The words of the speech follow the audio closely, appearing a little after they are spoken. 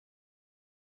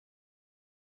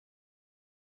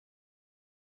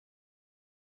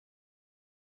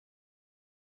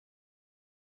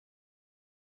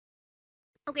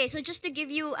Okay, so just to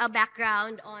give you a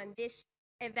background on this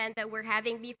event that we're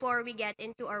having before we get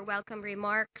into our welcome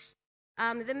remarks,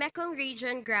 the Mekong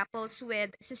region grapples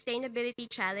with sustainability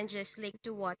challenges linked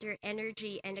to water,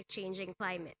 energy, and a changing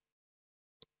climate.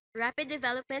 Rapid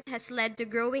development has led to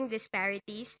growing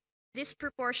disparities,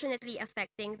 disproportionately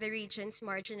affecting the region's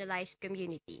marginalized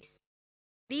communities.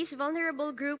 These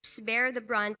vulnerable groups bear the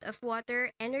brunt of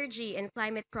water, energy, and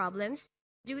climate problems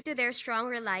due to their strong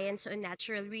reliance on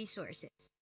natural resources.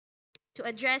 To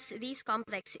address these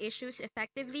complex issues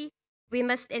effectively, we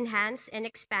must enhance and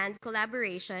expand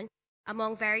collaboration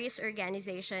among various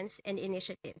organizations and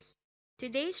initiatives.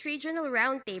 Today's regional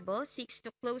roundtable seeks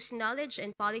to close knowledge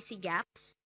and policy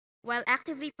gaps while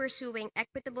actively pursuing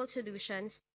equitable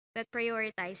solutions that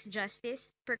prioritize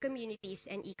justice for communities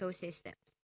and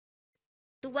ecosystems.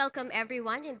 To welcome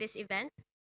everyone in this event,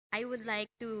 I would like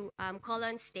to call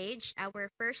on stage our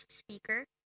first speaker,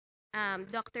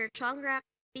 Dr. Chongrak,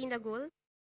 Thinagul,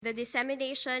 the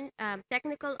Dissemination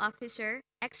Technical Officer,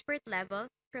 expert level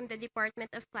from the Department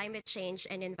of Climate Change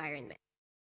and Environment.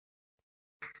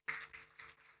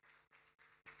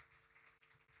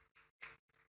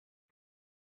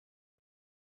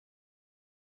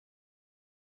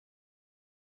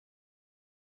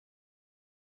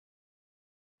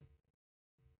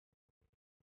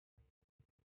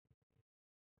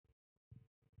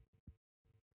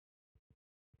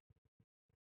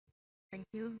 Thank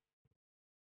you.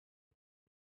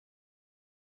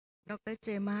 Dr.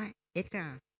 Gemma,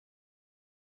 Edgar,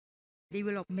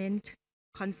 Development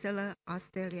Counselor,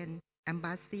 Australian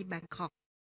Embassy, Bangkok.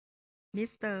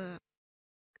 Mr.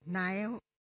 Niall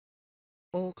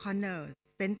O'Connor,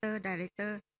 Center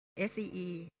Director,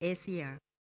 SEE Asia.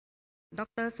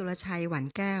 Dr. Surichai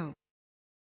Wun'Gaeo,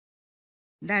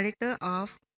 Director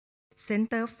of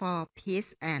Center for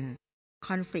Peace and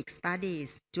Conflict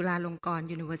Studies, Chulalongkorn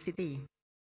University.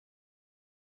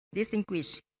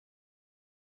 Distinguished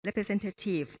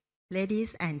representative,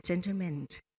 ladies and gentlemen,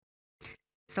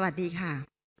 สวัสดีค่ะ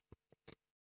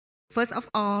First of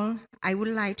all, I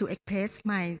would like to express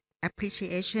my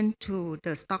appreciation to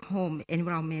the Stockholm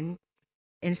Environment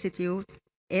Institute,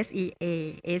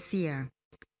 SEA Asia,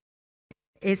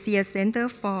 Asia Center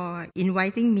for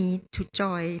inviting me to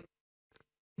join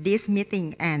this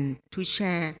meeting and to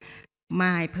share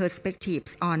my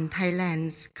perspectives on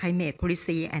Thailand's climate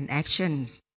policy and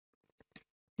actions.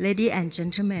 Ladies and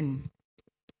gentlemen,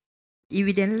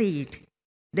 evidently,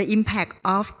 the impact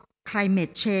of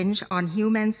climate change on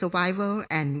human survival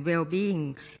and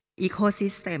well-being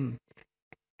ecosystem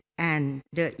and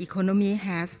the economy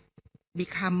has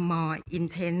become more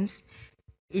intense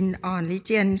in all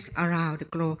regions around the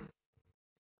globe.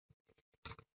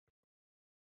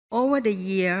 Over the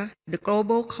year, the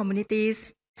global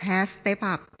communities has stepped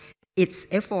up its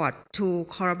effort to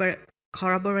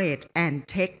collaborate and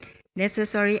take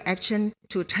necessary action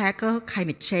to tackle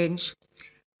climate change,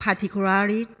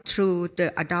 particularly through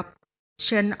the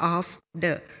adoption of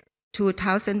the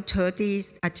 2030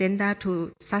 Agenda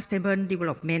to Sustainable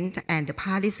Development and the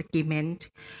Paris Agreement,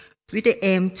 with the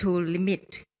aim to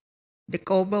limit the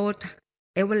global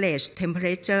average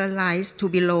temperature rise to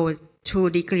below 2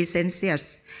 degrees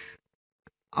Celsius,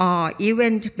 or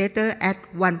even better at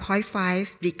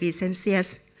 1.5 degrees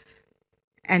Celsius,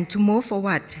 and to move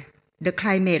forward the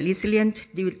climate resilient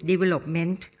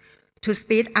development to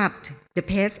speed up the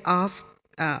pace of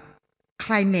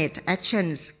climate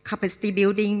actions, capacity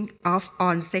building of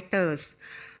all sectors,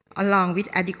 along with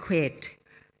adequate,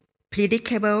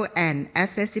 predictable and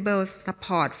accessible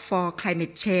support for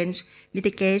climate change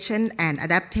mitigation and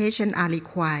adaptation are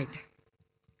required.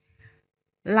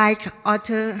 Like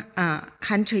other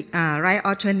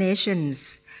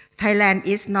nations, Thailand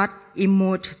is not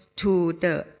immune to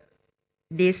the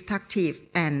destructive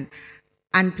and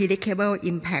unpredictable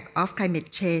impact of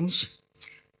climate change.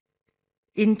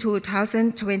 In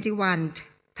 2021,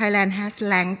 Thailand has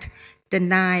ranked the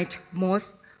 9th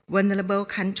most vulnerable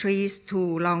countries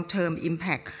to long-term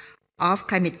impact of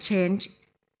climate change.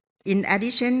 In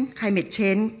addition, climate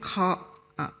change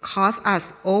cost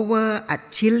us over $1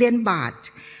 trillion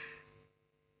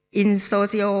in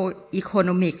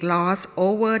socio-economic loss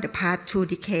over the past 2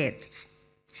 decades.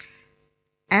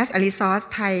 As a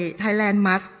result, Thailand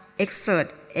must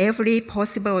exert every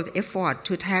possible effort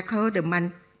to tackle the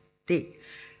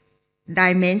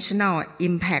multi-dimensional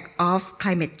impact of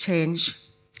climate change.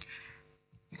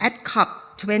 At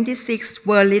COP26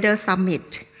 World Leader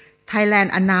Summit,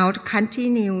 Thailand announced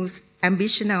continuous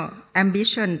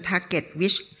ambition target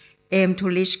which aim to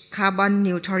reach carbon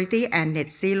neutrality and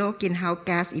net zero greenhouse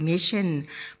gas emission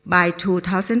by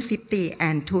 2050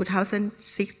 and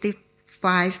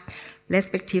 2065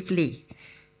 respectively.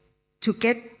 to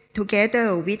get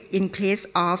together with increase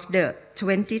of the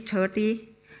 2030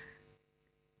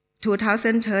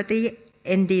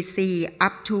 NDC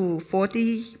up to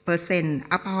 40%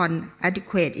 upon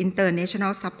adequate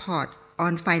international support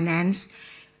on finance,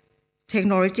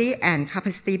 technology, and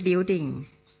capacity building.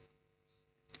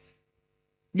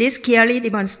 This clearly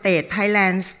demonstrates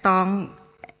Thailand's strong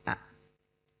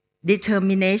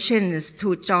determination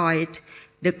to join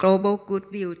the global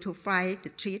goodwill to fight the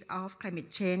threat of climate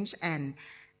change and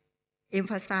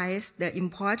emphasize the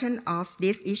importance of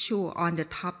this issue on the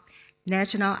top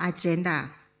national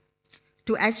agenda.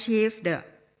 To achieve the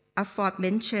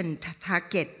aforementioned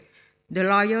target, the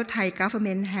Royal Thai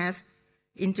government has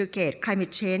integrated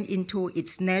climate change into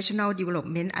its national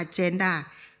development agenda,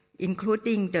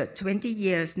 including the 20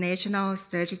 years national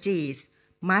strategies,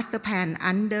 master plan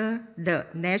under the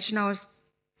national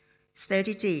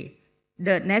strategy,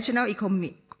 the National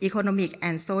Economic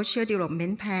and Social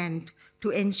Development Plan to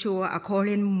ensure a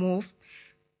coherent move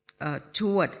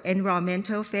toward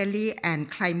environmental friendly and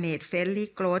climate friendly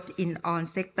growth in all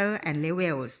sectors and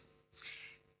levels.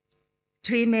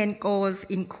 Three main goals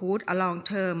include a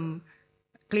long-term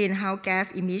greenhouse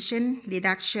gas emission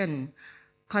reduction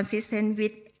consistent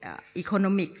with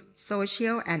economic,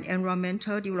 social, and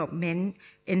environmental development,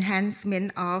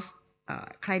 enhancement of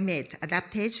climate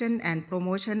adaptation, and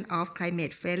promotion of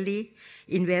climate-friendly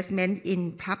investment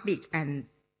in public and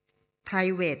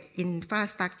private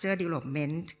infrastructure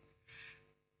development,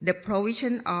 the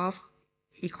provision of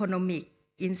economic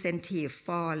incentive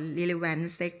for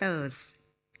relevant sectors.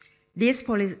 These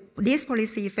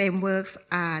policy frameworks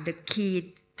are the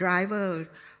key driver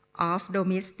of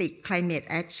domestic climate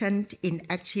action in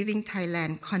achieving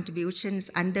Thailand's contributions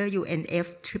under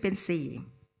UNFCCC.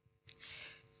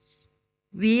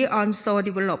 We also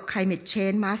developed Climate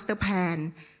Change Master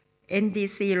Plan,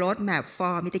 NDC Roadmap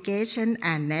for Mitigation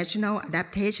and National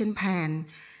Adaptation Plan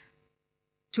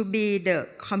to be the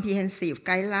comprehensive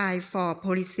guideline for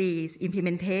policies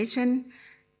implementation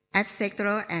at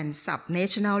sectoral and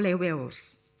sub-national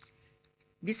levels.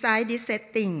 Besides the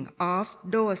setting of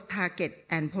those targets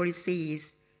and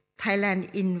policies,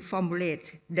 Thailand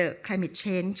formulated the Climate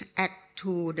Change Act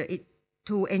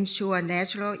to ensure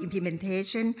natural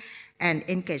implementation and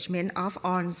engagement of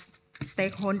all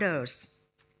stakeholders,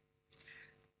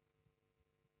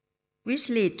 which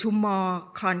lead to more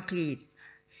concrete,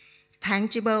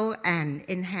 tangible, and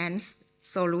enhanced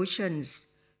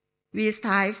solutions. We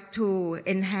strive to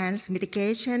enhance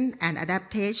mitigation and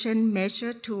adaptation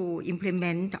measures to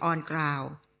implement on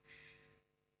ground.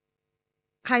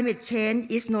 Climate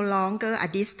change is no longer a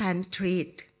distant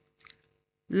threat.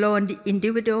 Lone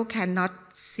individual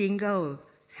cannot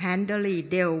single-handedly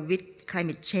deal with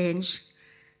climate change,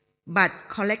 but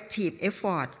collective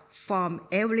effort from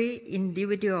every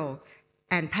individual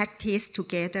and practice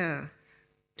together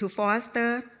to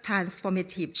foster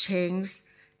transformative change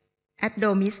at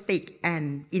domestic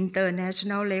and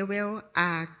international level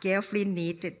are carefully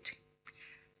needed.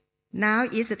 Now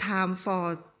is the time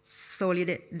for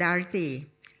solidarity.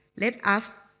 Let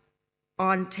us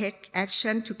all take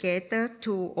action together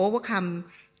to overcome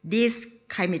this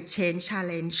climate change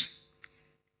challenge,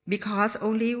 because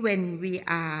only when we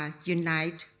are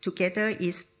united together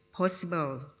is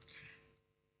possible.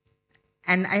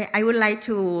 And I would like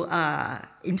to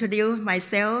introduce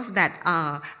myself that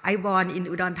I born in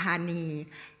Udon Thani,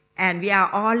 and we are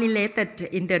all related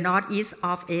in the northeast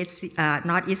of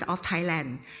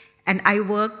Thailand. And I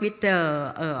work with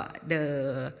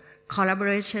the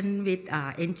collaboration with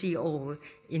NGO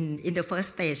in the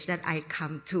first stage that I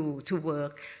come to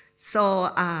work.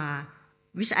 So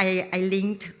which I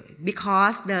linked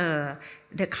because the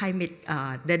climate,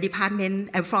 the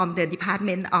department, from the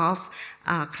Department of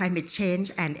Climate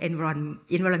Change and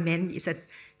Environment is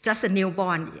just a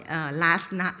newborn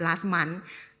last month.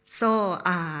 So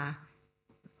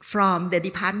from the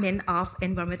Department of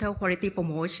Environmental Quality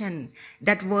Promotion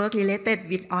that work related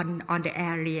with on the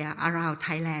area around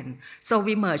Thailand. So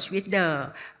we merged with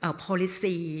the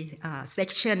policy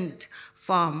section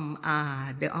from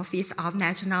the Office of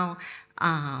National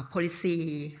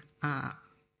Policy.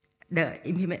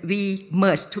 We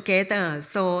merged together.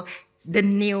 So the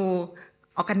new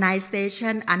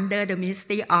organization under the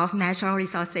Ministry of Natural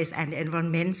Resources and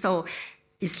Environment. So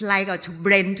it's like to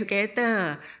blend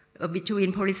together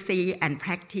between policy and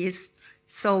practice.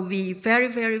 So we very,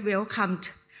 very welcomed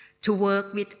to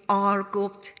work with all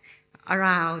groups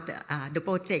around the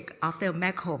project of the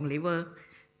Mekong River.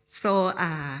 So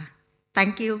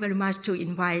thank you very much to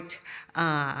invite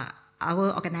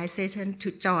our organization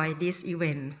to join this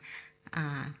event.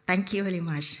 Thank you very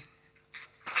much.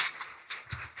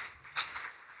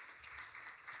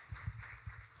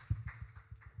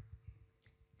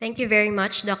 Thank you very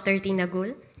much, Dr.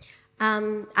 Thinagul.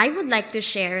 I would like to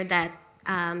share that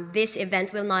this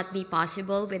event will not be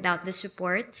possible without the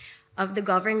support of the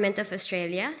Government of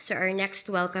Australia. So our next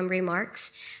welcome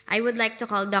remarks, I would like to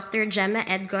call Dr. Gemma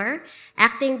Edgar,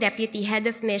 Acting Deputy Head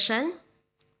of Mission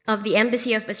of the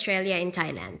Embassy of Australia in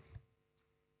Thailand.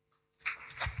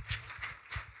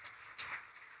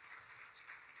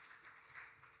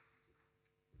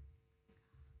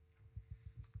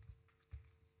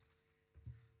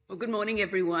 Well, good morning,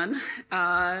 everyone.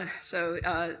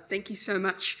 Thank you so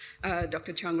much,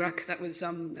 Dr. Chongrak. That was,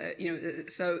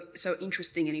 so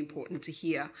interesting and important to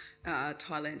hear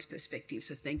Thailand's perspective.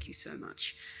 So thank you so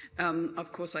much.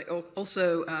 Of course, I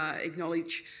also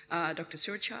acknowledge Dr.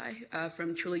 Surichai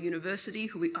from Chulalongkorn University,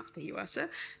 who there you are, sir,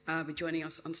 will be joining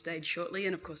us on stage shortly,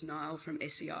 and of course Niall from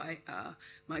SEI,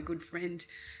 my good friend.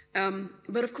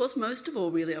 But of course, most of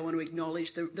all, really, I want to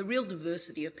acknowledge the real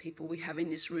diversity of people we have in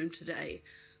this room today.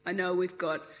 I know we've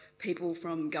got people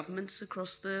from governments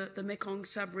across the Mekong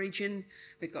sub-region.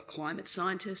 We've got climate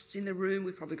scientists in the room.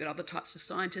 We've probably got other types of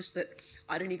scientists that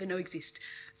I don't even know exist.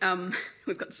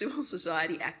 We've got civil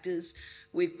society actors.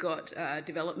 We've got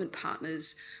development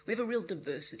partners. We have a real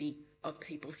diversity of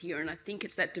people here, and I think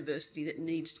it's that diversity that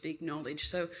needs to be acknowledged.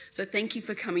 So thank you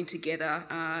for coming together,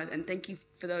 and thank you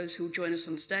for those who will join us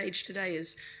on stage today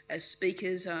as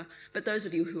speakers, but those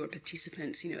of you who are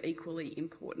participants, equally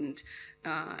important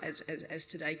as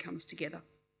today comes together.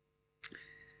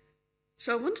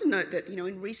 So I want to note that,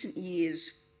 in recent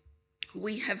years,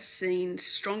 we have seen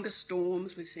stronger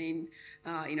storms, we've seen,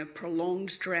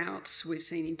 prolonged droughts, we've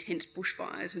seen intense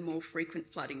bushfires and more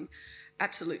frequent flooding.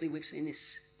 Absolutely, we've seen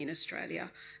this in Australia,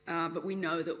 but we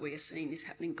know that we are seeing this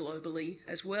happening globally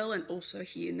as well, and also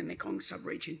here in the Mekong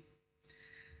sub-region.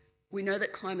 We know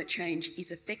that climate change is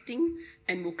affecting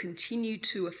and will continue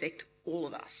to affect all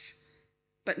of us,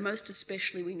 but most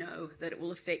especially we know that it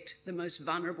will affect the most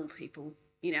vulnerable people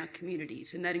in our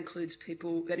communities, and that includes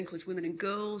women and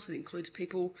girls, it includes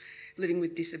people living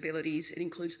with disabilities, it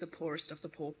includes the poorest of the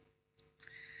poor.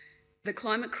 The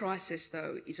climate crisis,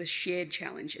 though, is a shared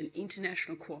challenge, and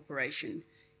international cooperation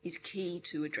is key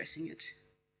to addressing it.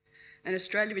 And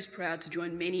Australia is proud to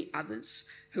join many others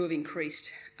who have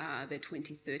increased their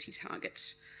 2030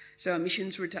 targets. So our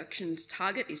emissions reductions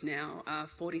target is now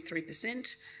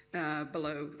 43%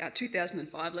 below our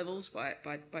 2005 levels by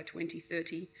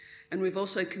 2030. And we've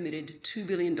also committed $2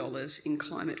 billion in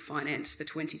climate finance for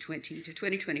 2020 to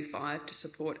 2025 to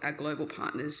support our global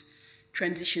partners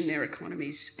transition their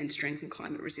economies and strengthen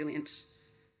climate resilience.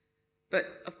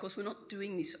 But of course, we're not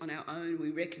doing this on our own.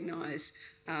 We recognise,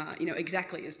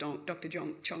 exactly as Dr.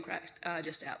 Chongrak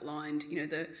just outlined,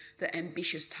 the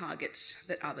ambitious targets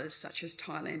that others, such as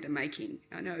Thailand, are making.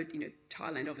 I know,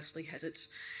 Thailand obviously has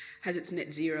its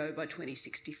net zero by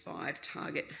 2065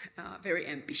 target, very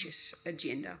ambitious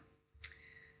agenda.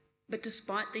 But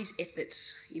despite these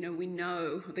efforts, we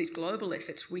know, these global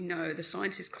efforts, we know the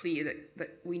science is clear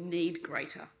that we need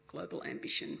greater global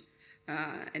ambition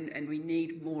and we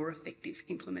need more effective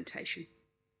implementation.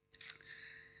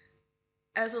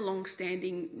 As a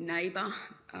long-standing neighbour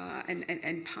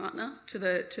and partner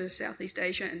to Southeast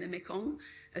Asia and the Mekong,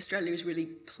 Australia is really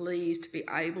pleased to be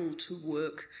able to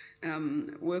work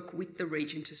with the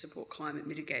region to support climate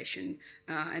mitigation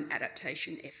and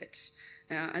adaptation efforts.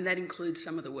 And that includes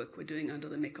some of the work we're doing under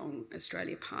the Mekong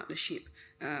Australia Partnership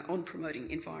on promoting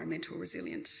environmental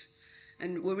resilience.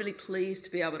 And we're really pleased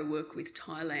to be able to work with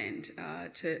Thailand,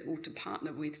 to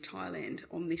partner with Thailand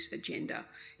on this agenda,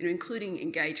 including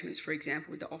engagements, for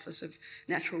example, with the Office of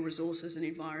Natural Resources and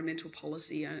Environmental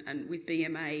Policy and with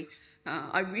BMA.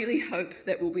 I really hope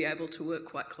that we'll be able to work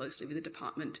quite closely with the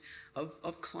Department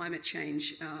of Climate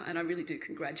Change, and I really do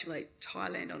congratulate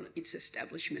Thailand on its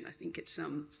establishment. I think it's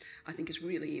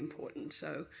really important.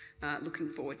 So looking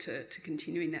forward to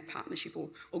continuing that partnership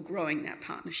or growing that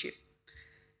partnership.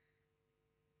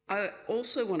 I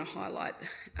also want to highlight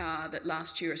that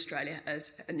last year Australia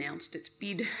has announced its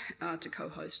bid to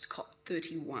co-host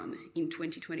COP31 in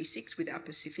 2026 with our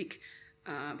Pacific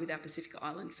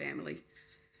Island family.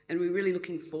 And we're really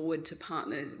looking forward to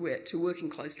working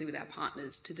closely with our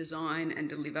partners to design and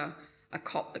deliver a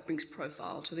COP that brings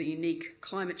profile to the unique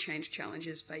climate change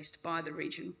challenges faced by the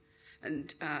region,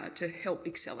 and to help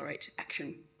accelerate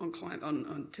action on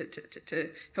to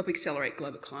help accelerate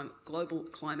global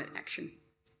climate action.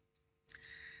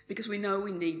 Because we know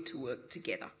we need to work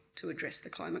together to address the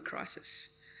climate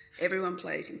crisis. Everyone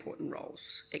plays important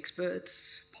roles.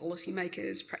 Experts,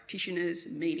 policymakers,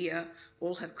 practitioners, media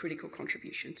all have critical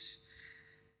contributions.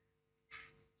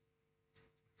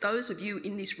 those of you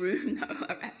in this room, though,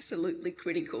 are absolutely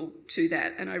critical to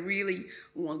that. And I really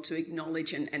want to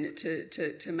acknowledge and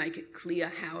to make it clear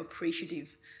how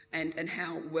appreciative and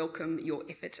how welcome your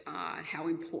efforts are and how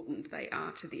important they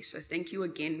are to this. So thank you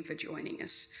again for joining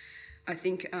us. I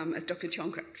think, as Dr.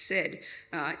 Chongrak said,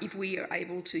 if we are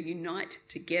able to unite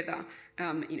together,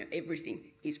 everything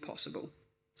is possible.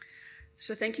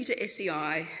 So thank you to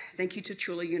SEI, thank you to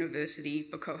Chula University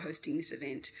for co-hosting this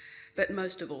event, but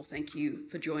most of all, thank you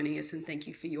for joining us and thank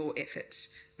you for your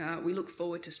efforts. We look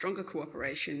forward to stronger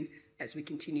cooperation as we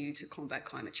continue to combat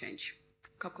climate change.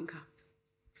 Ka kun ka.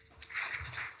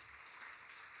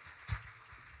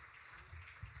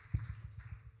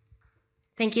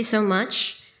 Thank you so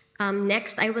much.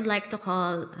 Next, I would like to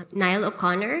call Niall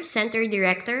O'Connor, Center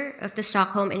Director of the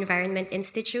Stockholm Environment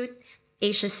Institute,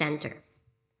 Asia Center.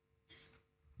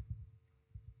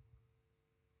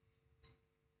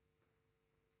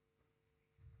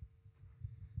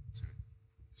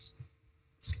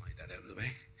 Slide that out of the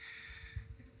way.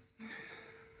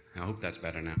 I hope that's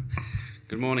better now.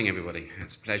 Good morning, everybody.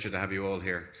 It's a pleasure to have you all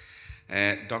here.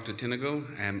 Dr. Thinagul,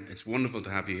 it's wonderful to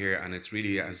have you here, and it's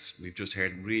really, as we've just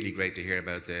heard, really great to hear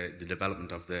about the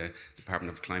development of the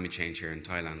Department of Climate Change here in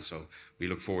Thailand. So we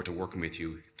look forward to working with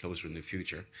you closer in the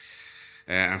future.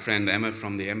 Our friend Emma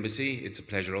from the Embassy, it's a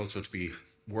pleasure also to be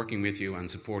working with you and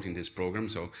supporting this program.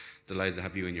 So delighted to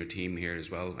have you and your team here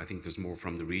as well. I think there's more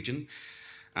from the region.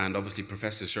 And obviously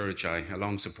Professor Surichai, a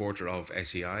long supporter of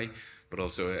SEI, but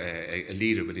also a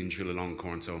leader within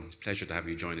Chulalongkorn. So it's a pleasure to have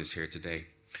you join us here today.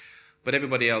 But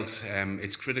everybody else,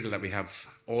 it's critical that we have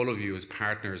all of you as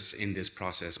partners in this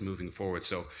process moving forward.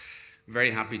 So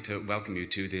very happy to welcome you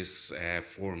to this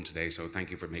forum today. So thank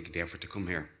you for making the effort to come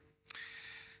here.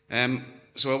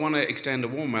 So I want to extend a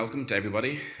warm welcome to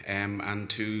everybody and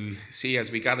to see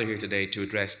as we gather here today to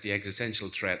address the existential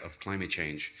threat of climate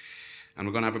change. And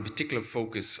we're going to have a particular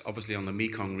focus obviously on the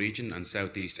Mekong region and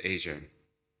Southeast Asia.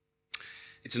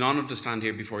 It's an honour to stand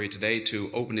here before you today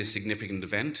to open this significant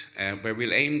event where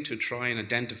we'll aim to try and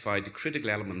identify the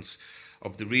critical elements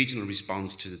of the regional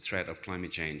response to the threat of climate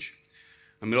change.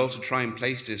 And we'll also try and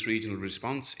place this regional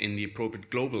response in the appropriate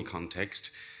global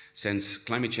context, since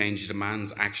climate change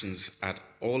demands actions at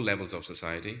all levels of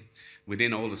society,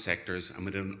 within all the sectors and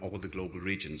within all the global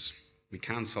regions. We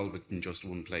can't solve it in just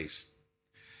one place.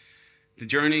 The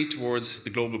journey towards the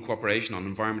global cooperation on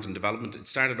environment and development, it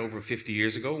started over 50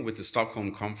 years ago with the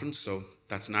Stockholm Conference, so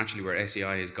that's naturally where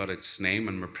SEI has got its name,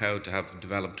 and we're proud to have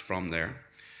developed from there.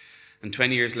 And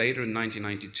 20 years later, in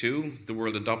 1992, the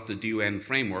world adopted the UN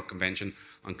Framework Convention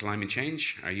on Climate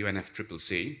Change, our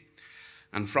UNFCCC,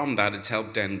 and from that it's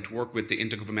helped then to work with the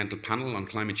Intergovernmental Panel on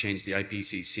Climate Change, the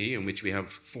IPCC, in which we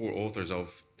have 4 authors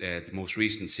of the most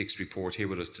recent 6th report here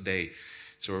with us today.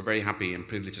 So we're very happy and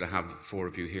privileged to have 4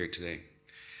 of you here today.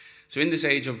 So in this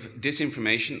age of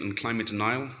disinformation and climate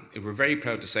denial, we're very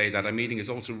proud to say that our meeting is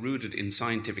also rooted in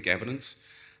scientific evidence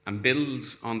and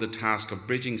builds on the task of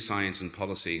bridging science and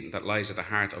policy that lies at the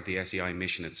heart of the SEI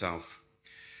mission itself.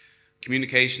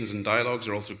 Communications and dialogues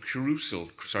are also crucial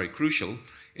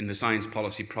in the science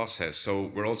policy process.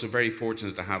 So we're also very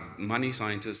fortunate to have many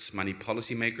scientists, many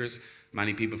policymakers,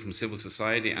 many people from civil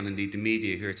society, and indeed the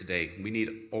media here today. We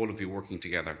need all of you working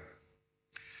together.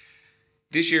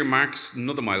 This year marks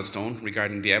another milestone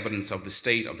regarding the evidence of the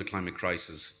state of the climate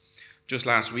crisis. Just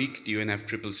last week, the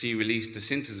UNFCCC released the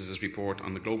synthesis report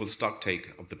on the global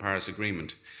stocktake of the Paris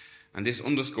Agreement, and this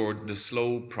underscored the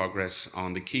slow progress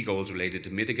on the key goals related to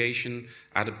mitigation,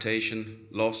 adaptation,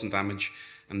 loss and damage,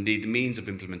 and indeed the means of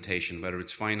implementation, whether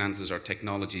it's finances or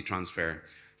technology transfer.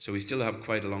 So we still have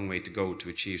quite a long way to go to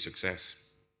achieve success.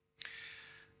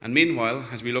 And meanwhile,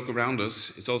 as we look around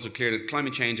us, it's also clear that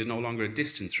climate change is no longer a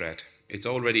distant threat. It's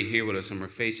already here with us and we're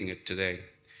facing it today.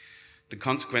 The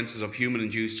consequences of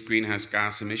human-induced greenhouse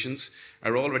gas emissions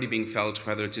are already being felt,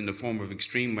 whether it's in the form of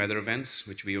extreme weather events,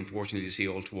 which we unfortunately see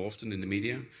all too often in the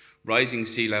media, rising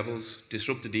sea levels,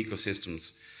 disrupted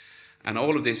ecosystems. And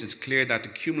all of this, it's clear that the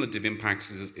cumulative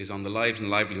impacts is on the lives and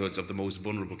livelihoods of the most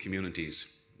vulnerable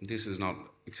communities. This is not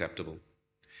acceptable.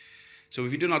 So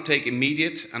if we do not take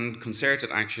immediate and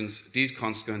concerted actions, these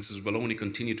consequences will only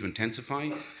continue to intensify,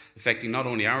 affecting not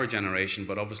only our generation,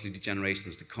 but obviously the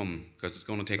generations to come, because it's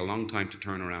going to take a long time to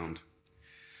turn around.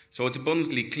 So it's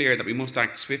abundantly clear that we must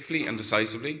act swiftly and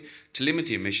decisively to limit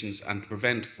the emissions and to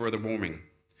prevent further warming.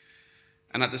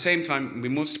 And at the same time, we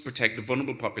must protect the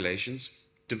vulnerable populations,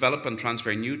 develop and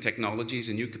transfer new technologies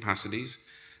and new capacities,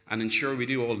 and ensure we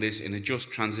do all this in a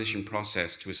just transition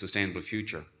process to a sustainable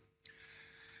future.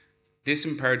 This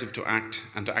imperative to act,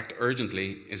 and to act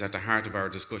urgently, is at the heart of our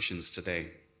discussions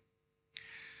today.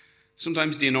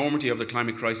 Sometimes the enormity of the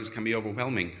climate crisis can be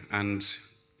overwhelming, and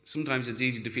sometimes it's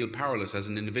easy to feel powerless as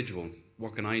an individual.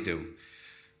 What can I do?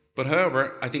 But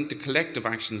however, I think the collective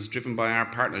actions driven by our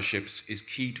partnerships is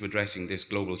key to addressing this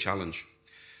global challenge.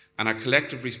 And our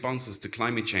collective responses to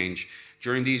climate change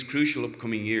during these crucial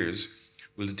upcoming years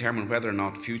will determine whether or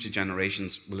not future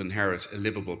generations will inherit a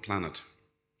livable planet.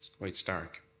 It's quite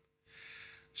stark.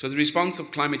 So the response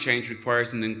of climate change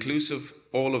requires an inclusive,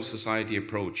 all-of-society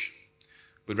approach.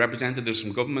 With representatives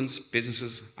from governments,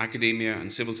 businesses, academia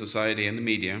and civil society and the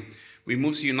media, we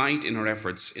must unite in our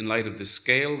efforts in light of the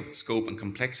scale, scope and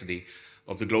complexity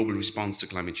of the global response to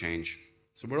climate change.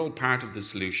 So we're all part of the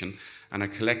solution and our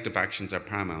collective actions are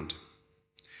paramount.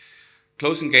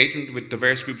 Close engagement with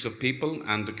diverse groups of people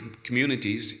and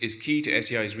communities is key to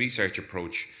SEI's research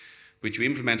approach, which we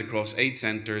implement across 8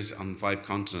 centres on 5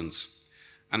 continents.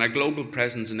 And our global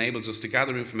presence enables us to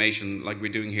gather information like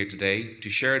we're doing here today, to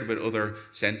share it with other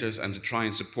centres and to try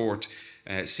and support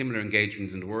similar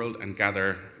engagements in the world and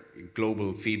gather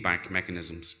global feedback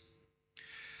mechanisms.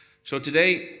 So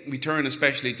today we turn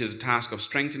especially to the task of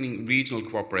strengthening regional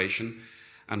cooperation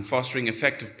and fostering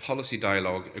effective policy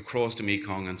dialogue across the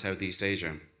Mekong and Southeast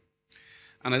Asia.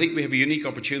 And I think we have a unique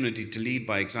opportunity to lead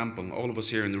by example, all of us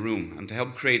here in the room, and to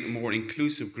help create a more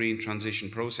inclusive green transition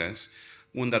process,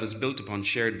 one that is built upon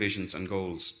shared visions and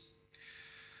goals.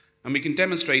 And we can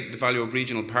demonstrate the value of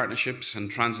regional partnerships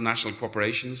and transnational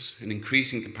cooperations in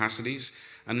increasing capacities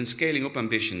and in scaling up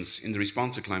ambitions in the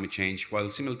response to climate change, while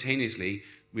simultaneously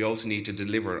we also need to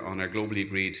deliver on our globally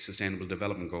agreed sustainable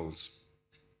development goals.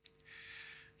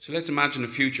 So let's imagine a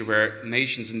future where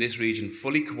nations in this region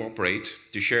fully cooperate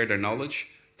to share their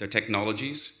knowledge, their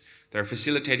technologies, they're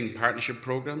facilitating partnership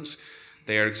programs,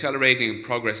 they are accelerating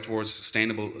progress towards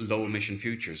sustainable low-emission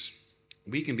futures.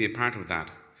 We can be a part of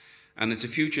that. And it's a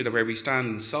future where we stand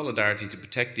in solidarity to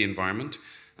protect the environment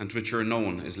and to ensure no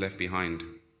one is left behind.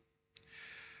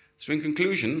 So in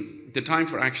conclusion, the time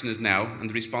for action is now and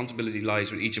the responsibility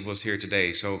lies with each of us here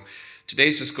today. So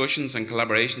today's discussions and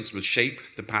collaborations will shape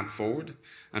the path forward,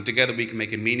 and together we can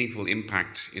make a meaningful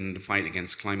impact in the fight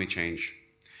against climate change.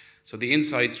 So the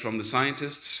insights from the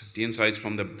scientists, the insights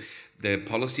from the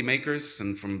policymakers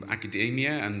and from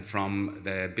academia and from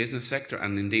the business sector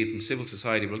and indeed from civil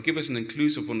society will give us an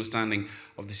inclusive understanding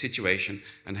of the situation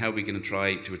and how we can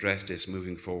try to address this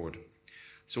moving forward.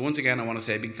 So once again, I want to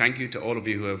say a big thank you to all of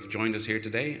you who have joined us here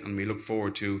today, and we look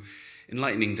forward to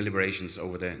enlightening deliberations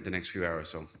over the next few hours.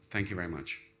 So thank you very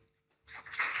much.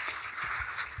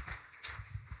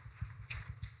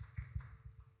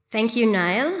 Thank you,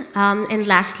 Niall. And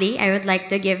lastly, I would like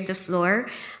to give the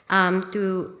floor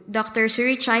to Dr.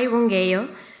 Surichai Wun'Gaeo,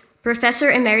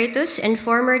 Professor Emeritus and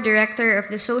former Director of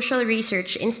the Social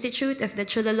Research Institute of the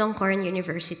Chulalongkorn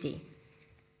University.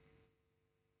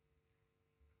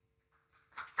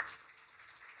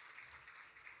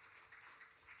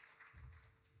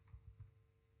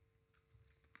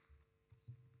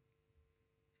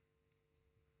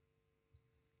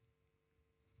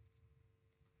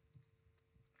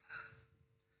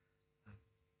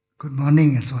 Good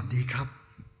morning and สวัสดีครับ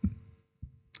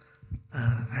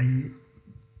I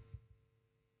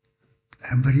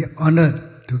am very honored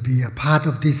to be a part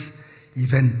of this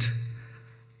event.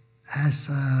 As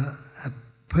a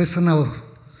personal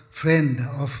friend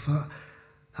of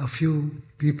a few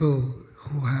people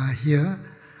who are here,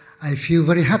 I feel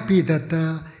very happy that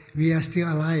we are still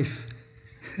alive.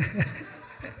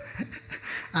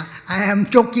 I am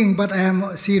joking, but I am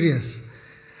serious.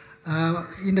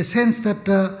 In the sense that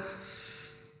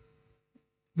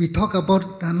we talk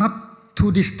about not too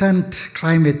distant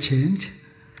climate change.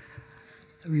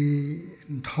 We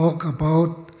talk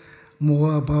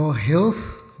more about health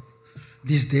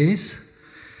these days.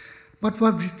 But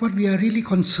what we are really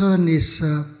concerned is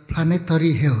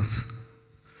planetary health.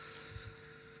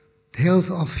 Health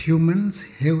of humans,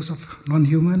 health of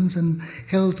non-humans, and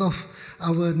health of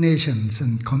our nations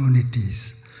and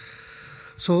communities.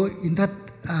 So in that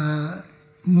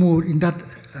mood, in that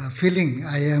feeling,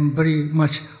 I am very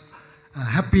much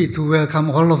happy to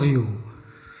welcome all of you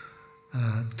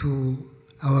to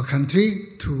our country,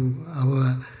 to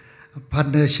our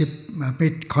partnership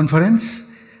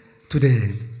conference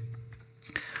today.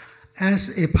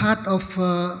 As a part of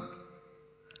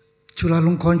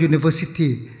Chulalongkorn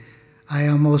University, I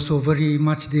am also very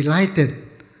much delighted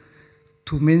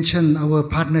to mention our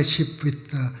partnership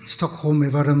with Stockholm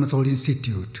Environmental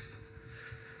Institute.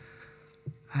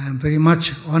 I am very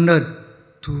much honored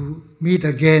to meet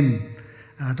again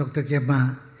Dr.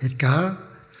 Gemma Edgar,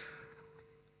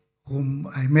 whom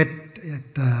I met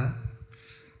at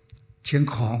Chiang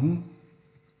Khong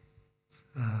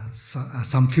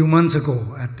some few months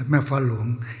ago at the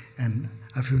Mafalung and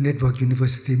a few network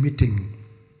university meeting.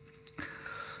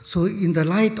 So in the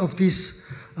light of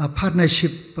this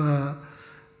partnership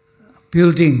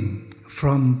building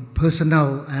from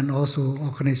personal and also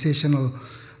organizational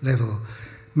level,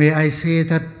 may I say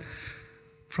that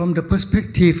from the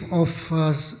perspective of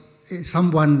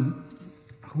someone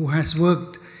who has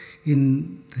worked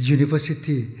in the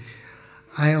university,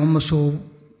 I am also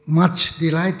much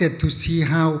delighted to see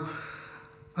how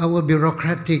our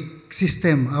bureaucratic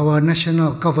system, our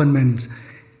national government,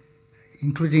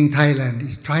 including Thailand,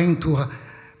 is trying to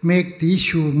make the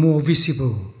issue more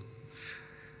visible,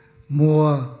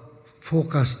 more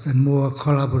focused and more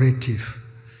collaborative.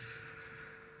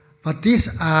 But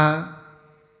these are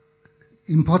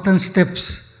important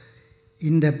steps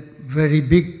in the very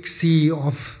big sea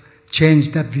of change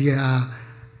that we are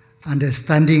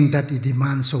understanding that it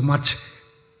demands so much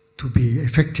to be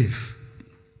effective.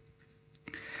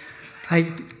 I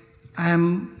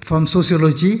am from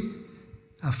sociology,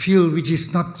 a field which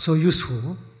is not so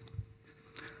useful,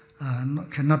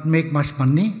 cannot make much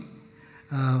money,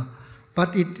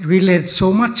 but it relates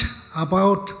so much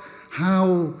about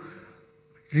how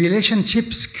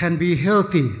relationships can be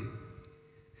healthy,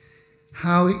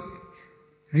 how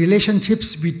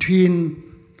relationships between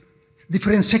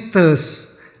different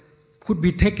sectors could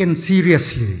be taken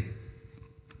seriously.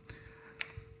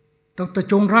 Dr.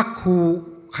 Chongrak,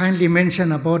 who kindly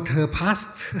mentioned about her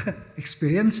past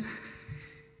experience,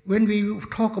 when we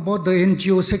talk about the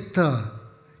NGO sector,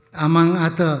 among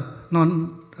other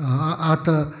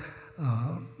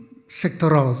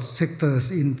sectoral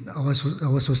sectors in our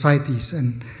societies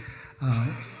and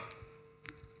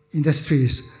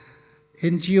industries,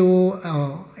 NGO,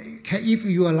 if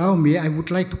you allow me, I would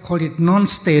like to call it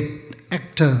non-state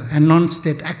actor and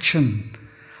non-state action,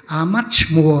 are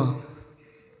much more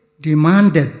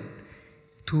demanded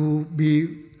to be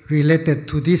related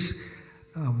to these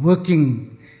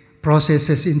working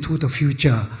processes into the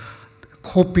future,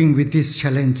 coping with these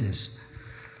challenges.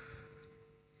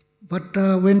 But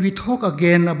when we talk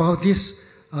again about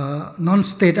these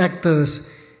non-state actors,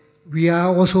 we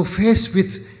are also faced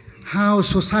with how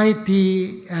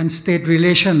society and state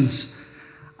relations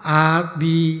are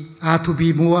to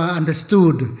be more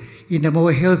understood in a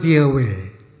more healthier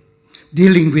way,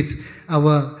 dealing with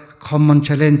our common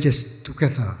challenges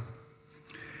together.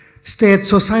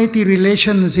 State-society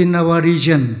relations in our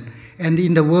region and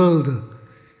in the world,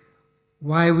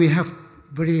 while we have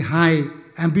very high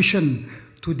ambition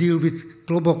to deal with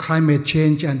global climate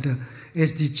change and the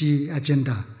SDG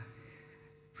agenda,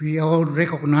 we all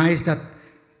recognize that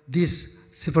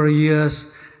these several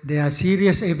years there are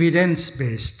serious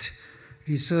evidence-based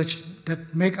research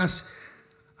that make us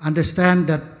understand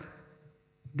that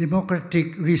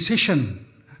democratic recession,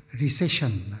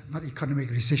 not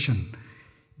economic recession,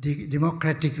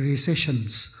 democratic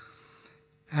recessions,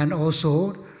 and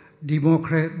also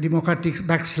democratic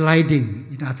backsliding,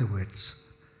 in other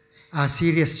words, are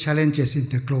serious challenges in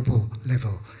the global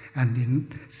level and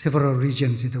in several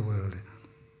regions in the world.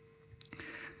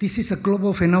 This is a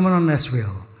global phenomenon as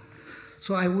well.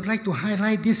 So I would like to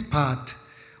highlight this part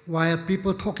while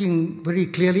people talking very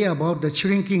clearly about the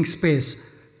shrinking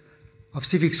space of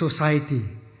civic society.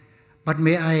 But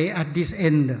may I, at this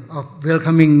end of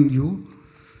welcoming you,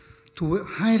 to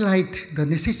highlight the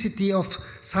necessity of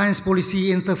science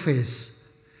policy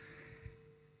interface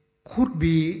could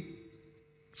be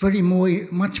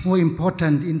much more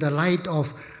important in the light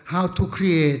of how to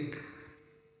create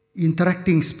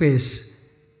interacting space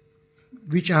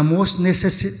which are most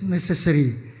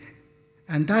necessary,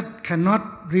 and that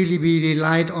cannot really be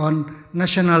relied on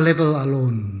national level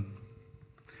alone.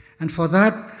 And for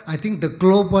that, I think the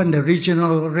global and the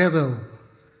regional level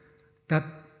that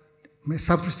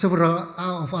several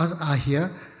of us are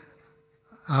here,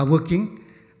 are working,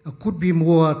 could be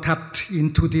more tapped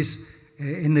into this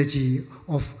energy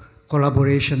of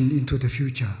collaboration into the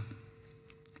future.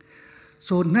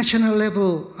 So national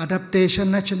level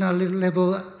adaptation, national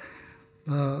level,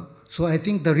 so I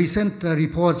think the recent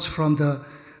reports from the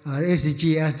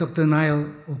SDG, as Dr. Niall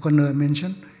O'Connor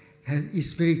mentioned,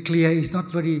 is very clear, is not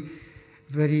very,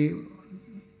 very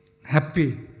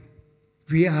happy.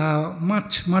 We are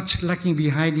much lacking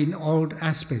behind in all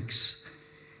aspects.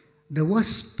 The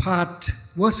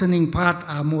worsening part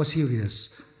are more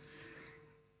serious.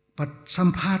 But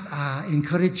some part are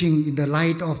encouraging in the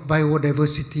light of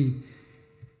biodiversity.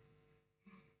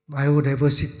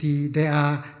 There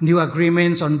are new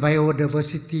agreements on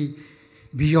biodiversity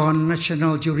beyond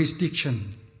national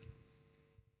jurisdiction.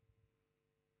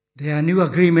 There are new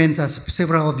agreements, as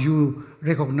several of you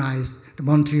recognize, the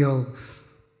Montreal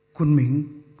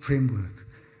Kunming framework.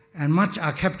 And much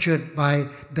are captured by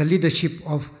the leadership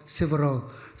of several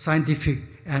scientific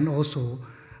and also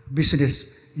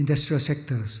business industrial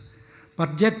sectors.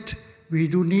 But yet, we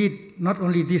do need not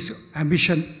only this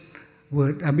ambitious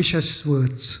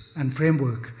words and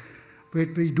framework,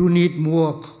 but we do need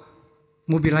more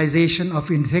mobilization of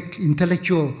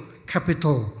intellectual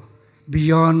capital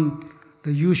beyond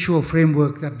the usual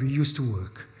framework that we used to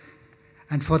work.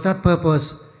 And for that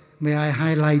purpose, may I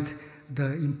highlight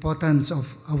the importance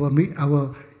of our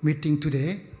meeting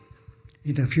today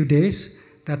in a few days,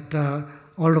 that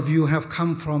all of you have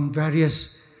come from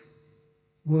various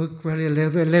work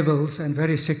levels and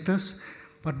various sectors,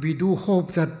 but we do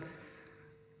hope that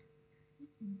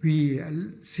we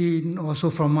see also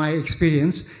from my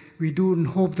experience, we do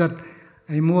hope that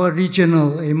a more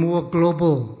regional, a more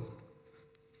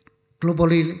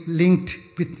globally linked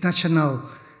with national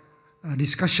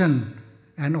discussion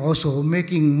and also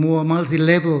making more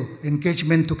multi-level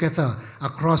engagement together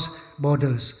across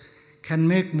borders can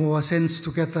make more sense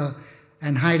together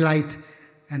and highlight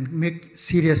and make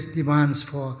serious demands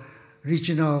for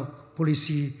regional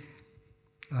policy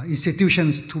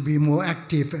institutions to be more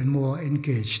active and more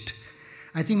engaged.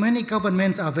 I think many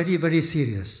governments are very, very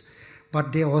serious,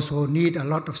 but they also need a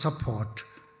lot of support.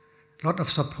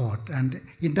 And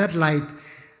in that light,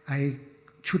 I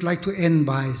should like to end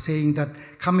by saying that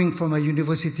coming from a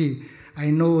university, I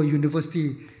know a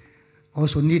university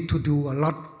also need to do a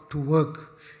lot to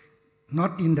work,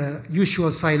 not in the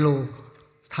usual silo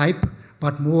type,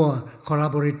 but more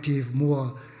collaborative,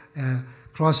 more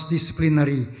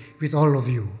cross-disciplinary with all of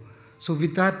you. So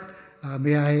with that,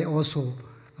 may I also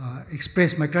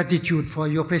express my gratitude for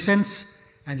your presence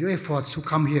and your efforts to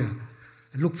come here.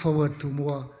 I look forward to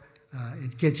more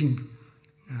engaging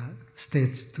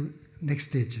next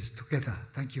stages together.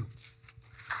 Thank you.